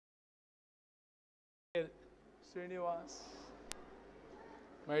Srinivas,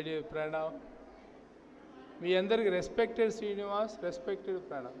 my dear Pranav, మీ అందరికి respected Srinivas, respected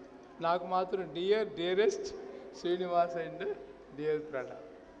Pranav. నాకు మాత్రం dearest Srinivas and dear Pranav.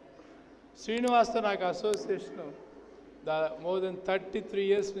 శ్రీనివాస్తో నాకు అసోసియేషను మోర్ దెన్ 33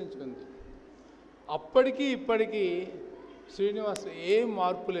 years నుంచి ఉంది. అప్పటికి ఇప్పటికీ శ్రీనివాస్ ఏం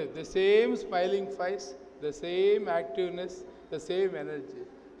మార్పు లేదు. The same smiling face, the same activeness, the same energy.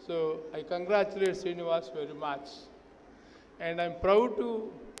 So I congratulate Srinivas very much. And I'm proud to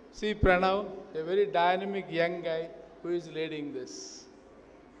see Pranav, a very dynamic young guy who is leading this.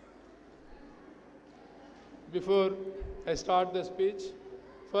 Before I start the speech,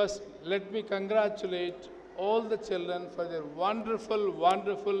 first let me congratulate all the children for their wonderful,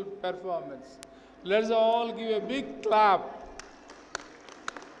 wonderful performance. Let's all give a big clap.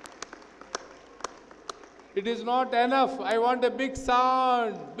 It is not enough. I want a big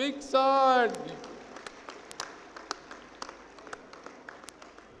sound, big sound.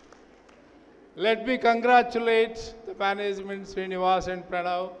 Let me congratulate the management, Srinivas and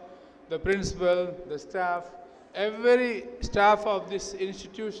Pranav, the principal, the staff, every staff of this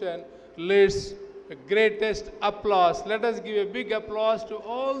institution leads the greatest applause. Let us give a big applause to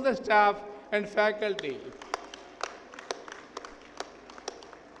all the staff and faculty.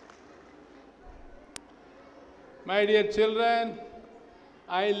 My dear children,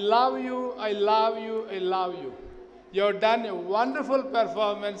 I love you, I love you, I love you. You have done a wonderful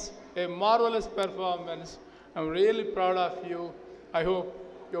performance, a marvelous performance. I'm really proud of you. I hope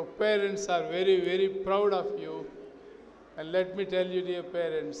your parents are very, very proud of you. And let me tell you, dear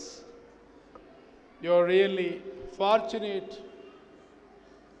parents, you're really fortunate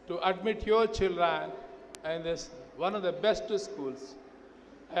to admit your children in this one of the best schools.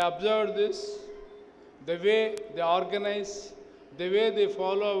 I observed this, the way they organize, the way they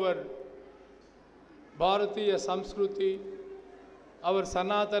follow our Bharatiya Samskruti, our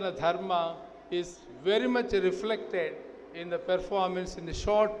Sanatana Dharma is very much reflected in the performance in the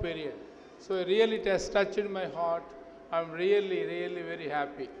short period. So really it has touched my heart. I'm really, really very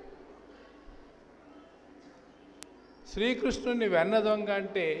happy. శ్రీకృష్ణుని వెన్న దొంగ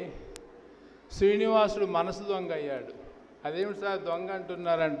అంటే శ్రీనివాసుడు మనసు దొంగ అయ్యాడు. అదేమిటి sir దొంగ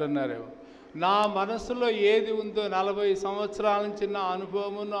అంటున్నారేమో. నా మనసులో ఏది ఉందో 40 సంవత్సరాల నుంచి నా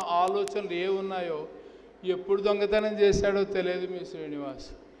అనుభవము, నా ఆలోచనలు ఏమున్నాయో ఎప్పుడు దొంగతనం చేశాడో తెలియదు మీ శ్రీనివాస్.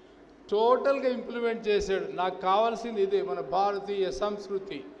 టోటల్గా ఇంప్లిమెంట్ చేశాడు. నాకు కావాల్సింది ఇదే, మన భారతీయ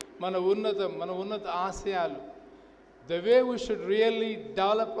సంస్కృతి, మన ఉన్నత ఆశయాలు. The way we should really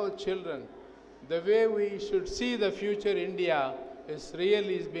develop our children, the way we should see the future India is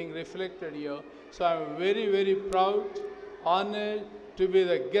really being reflected here. So I'm very, very proud, honored to be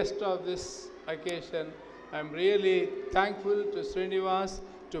the guest of this occasion. I'm really thankful to Srinivas,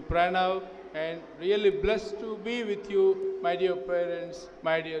 to Pranav, and really blessed to be with you, my dear parents,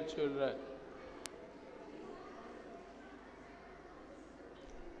 my dear children.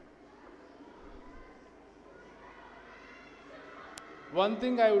 One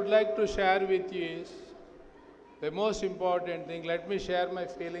thing I would like to share with you is the most important thing. Let me share my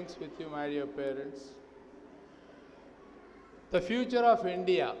feelings with you, my dear parents. The future of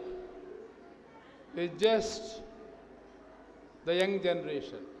India is just the young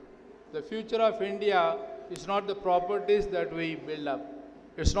generation. The future of India is not the properties that we build up.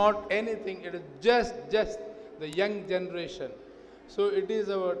 It's not anything. It is just the young generation. So it is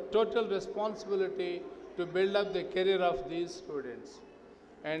our total responsibility to build up the career of these students.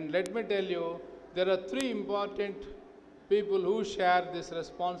 And let me tell you, there are 3 important people who share this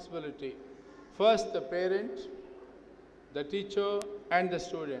responsibility. First, the parent, the teacher, and the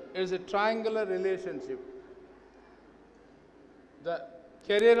student. It is a triangular relationship. The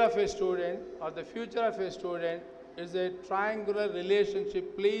career of a student or the future of a student is a triangular relationship.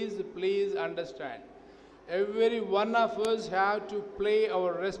 Please understand. Every one of us have to play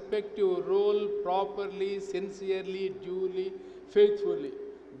our respective role properly, sincerely, duly, faithfully.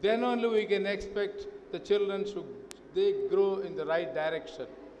 Then only we can expect the children to grow in the right direction.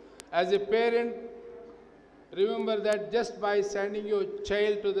 As a parent, remember that just by sending your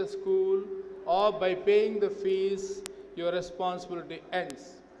child to the school or by paying the fees, your responsibility ends.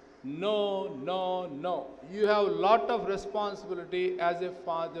 No. You have a lot of responsibility as a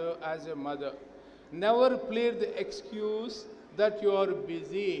father, as a mother. Never plead the excuse that you are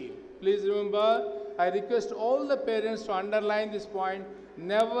busy. Please remember, I request all the parents to underline this point.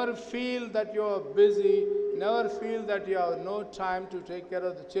 Never feel that you are busy. Never feel that you have no time to take care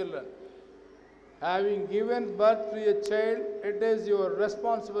of the children. Having given birth to a child, it is your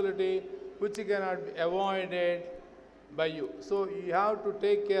responsibility which cannot be avoided by you. So you have to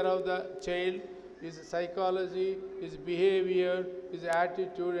take care of the child his psychology, his behavior, his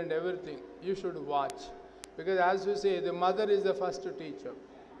attitude and everything. You should watch. Because as you say, the mother is the first teacher.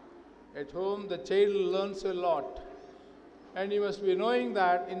 At home, the child learns a lot. And you must be knowing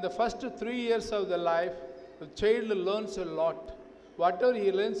that in the first 3 years of the life, the child learns a lot. Whatever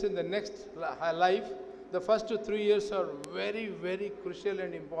he learns in the next life, the first 3 years are very, very crucial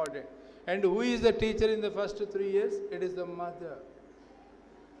and important. And who is the teacher in the first 3 years? It is the mother.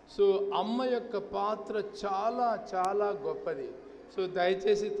 So అమ్మ యొక్క పాత్ర చాలా చాలా గొప్పది. So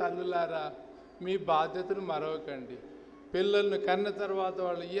దయచేసి తల్లులారా మీ బాధ్యతను మరవకండి. పిల్లలను కన్న తర్వాత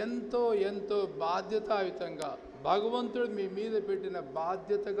వాళ్ళు ఎంతో ఎంతో బాధ్యతాయుతంగా భగవంతుడు మీ మీద పెట్టిన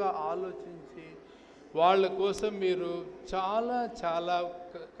బాధ్యతగా ఆలోచించి వాళ్ళ కోసం మీరు చాలా చాలా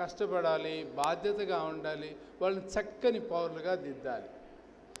కష్టపడాలి, బాధ్యతగా ఉండాలి, వాళ్ళని చక్కని పౌరులుగా దిద్దాలి.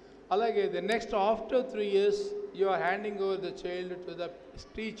 అలాగే the next after 3 years you are handing over the child to the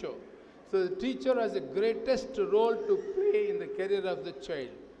teacher. So the teacher has the greatest role to play in the career of the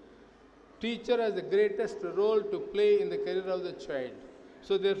child. Teacher has the greatest role to play in the career of the child.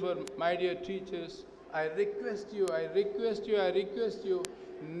 So therefore, my dear teachers, I request you,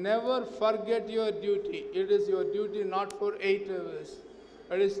 never forget your duty. It is your duty not for 8 hours.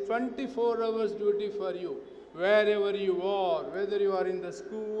 It is 24 hours duty for you. Wherever you are, whether you are in the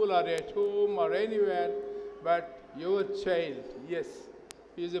school or at home or anywhere, but your child, yes,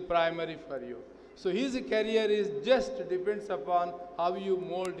 he is a primary for you. So his career is just depends upon how you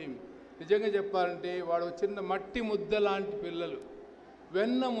mold him. నిజంగా చెప్పాలంటే వాడు చిన్న మట్టి ముద్ద లాంటి పిల్లలు,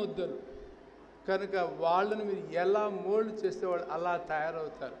 వెన్న ముద్దలు కనుక వాళ్ళని మీరు ఎలా మోల్డ్ చేస్తే వాళ్ళు అలా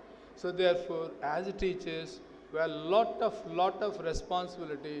తయారవుతారు. So therefore, as teachers, we have lot of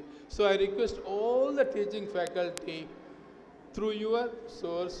responsibility. So I request all the teaching faculty through your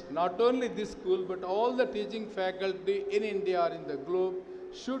source, not only this school but all the teaching faculty in India or in the globe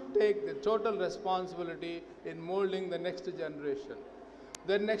should take the total responsibility in molding the next generation.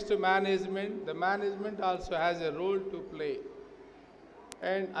 Then next to management, the management also has a role to play.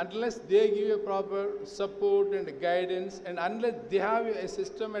 And unless they give a proper support and guidance, and unless they have a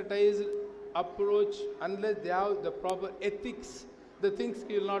systematized approach, unless they have the proper ethics, the things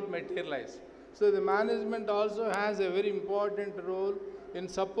will not materialize. So the management also has a very important role in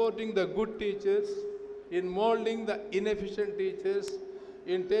supporting the good teachers, in molding the inefficient teachers,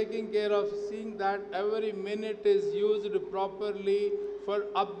 in taking care of seeing that every minute is used properly for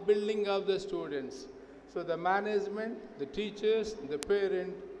upbuilding of the students. So the management, the teachers, the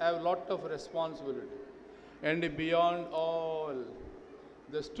parent have a lot of responsibility. And beyond all,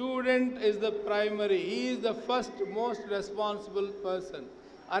 the student is the primary. He is the first most responsible person.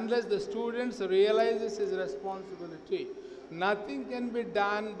 Unless the student realizes his responsibility, nothing can be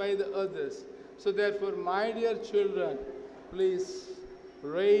done by the others. So therefore, my dear children, please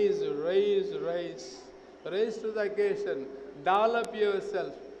raise to the occasion. Develop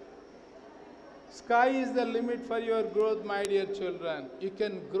yourself. Sky is the limit for your growth, my dear children. You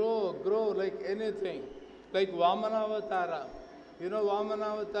can grow like anything. Like Vamanavatara. You know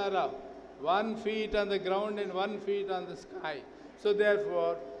Vamanavatara, 1 feet on the ground and 1 feet on the sky. So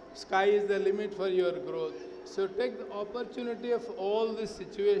therefore, sky is the limit for your growth. So take the opportunity of all these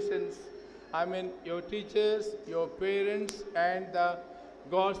situations. I mean, your teachers, your parents, and the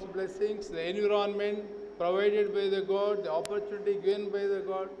God's blessings, the environment provided by the God, the opportunity given by the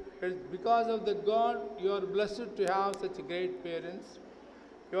God. It's because of the God, you are blessed to have such great parents.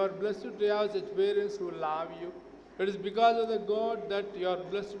 You are blessed to have such parents who love you. It is because of the God that you are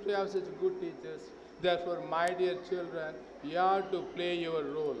blessed to have such good teachers. Therefore, my dear children, you have to play your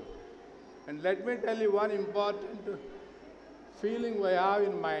role. And let me tell you one important feeling I have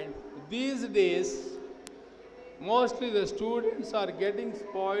in mind. These days, mostly the students are getting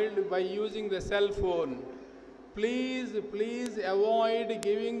spoiled by using the cell phone. Please avoid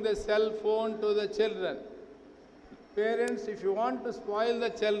giving the cell phone to the children. Parents, if you want to spoil the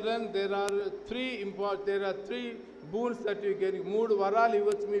children, there are three boons that you get. 3 వరాలు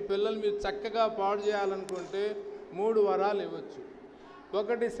ఇవ్వచ్చు. మీ పిల్లలు మీరు చక్కగా పాడు చేయాలనుకుంటే 3 వరాలు ఇవ్వచ్చు.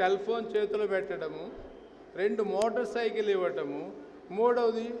 ఒకటి సెల్ ఫోన్ చేతిలో పెట్టడము, 2 మోటార్ సైకిల్ ఇవ్వటము,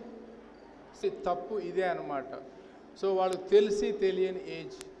 3వది తప్పు ఇదే అన్నమాట. సో వాళ్ళకి తెలిసి తెలియని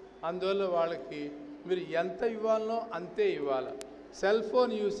ఏజ్, అందువల్ల వాళ్ళకి మీరు ఎంత ఇవ్వాలనో అంతే ఇవ్వాలి. Cell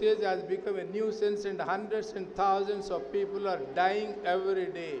phone usage has become a nuisance and hundreds and thousands of people are dying every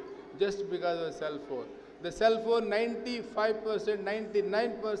day just because of cell phone. The cell phone 95%,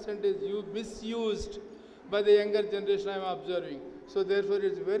 99% is misused by the younger generation I am observing. So therefore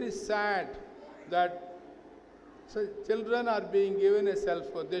it's very sad that children are being given a cell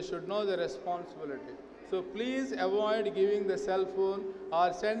phone. They should know the responsibility. So please avoid giving the cell phone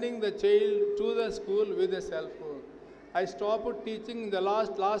or sending the child to the school with a cell phone. I stopped teaching in the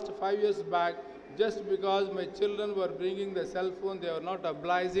last 5 years back just because my children were bringing the cell phone. They were not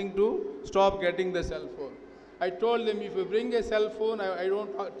obliging to stop getting the cell phone. I told them, if you bring a cell phone, I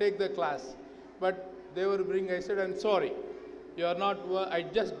don't take the class. But they were bringing, I said, I'm sorry. You are not, I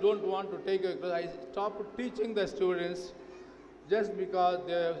just don't want to take a class. I stopped teaching the students just because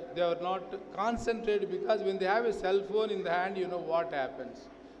they are not concentrated, because when they have a cell phone in the hand, you know what happens.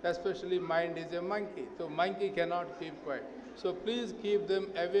 Especially mind is a monkey. So monkey cannot keep quiet. So please keep them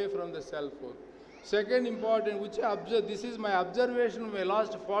away from the cell phone. Second important, which I observe, this is my observation in my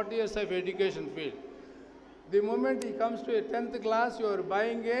last 40 years of education field. The moment he comes to a 10th class, you are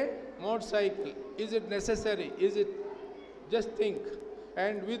buying a motorcycle. Is it necessary? Is it? Just think.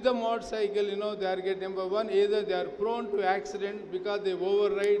 And with the motorcycle, you know, they are getting, number one, either they are prone to accident because they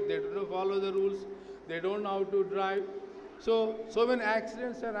override, they do not follow the rules, they don't know how to drive. So many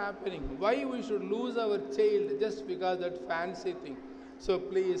accidents are happening. Why we should lose our child just because that fancy thing? So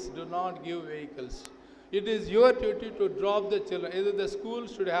please do not give vehicles. It is your duty to drop the children. Either the school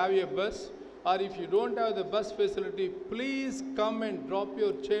should have a bus, or if you don't have the bus facility, please come and drop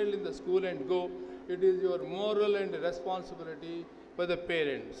your child in the school and go. It is your moral and responsibility for the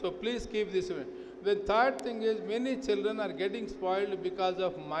parent. So please keep this in mind. The third thing is, many children are getting spoiled because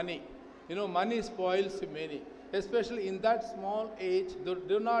of money. You know, money spoils many. Especially in that small age, they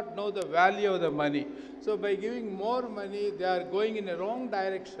do not know the value of the money. So by giving more money, they are going in a wrong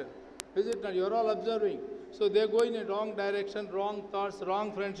direction. Is it not? You're all observing. So they go in a wrong direction, wrong thoughts,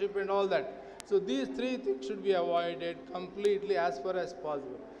 wrong friendship and all that. So these three things should be avoided completely as far as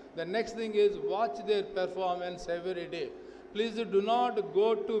possible. The next thing is, watch their performance every day. Please do not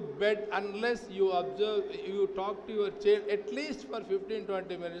go to bed unless you observe, you talk to your child at least for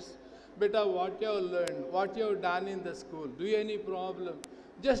 15-20 minutes. Beta, what you have learned, what you have done in the school, do you have any problem?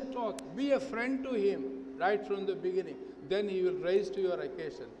 Just talk, be a friend to him right from the beginning. Then he will rise to your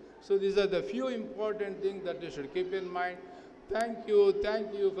occasion. So these are the few important things that you should keep in mind. Thank you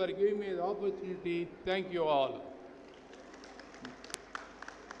for giving me the opportunity. Thank you all.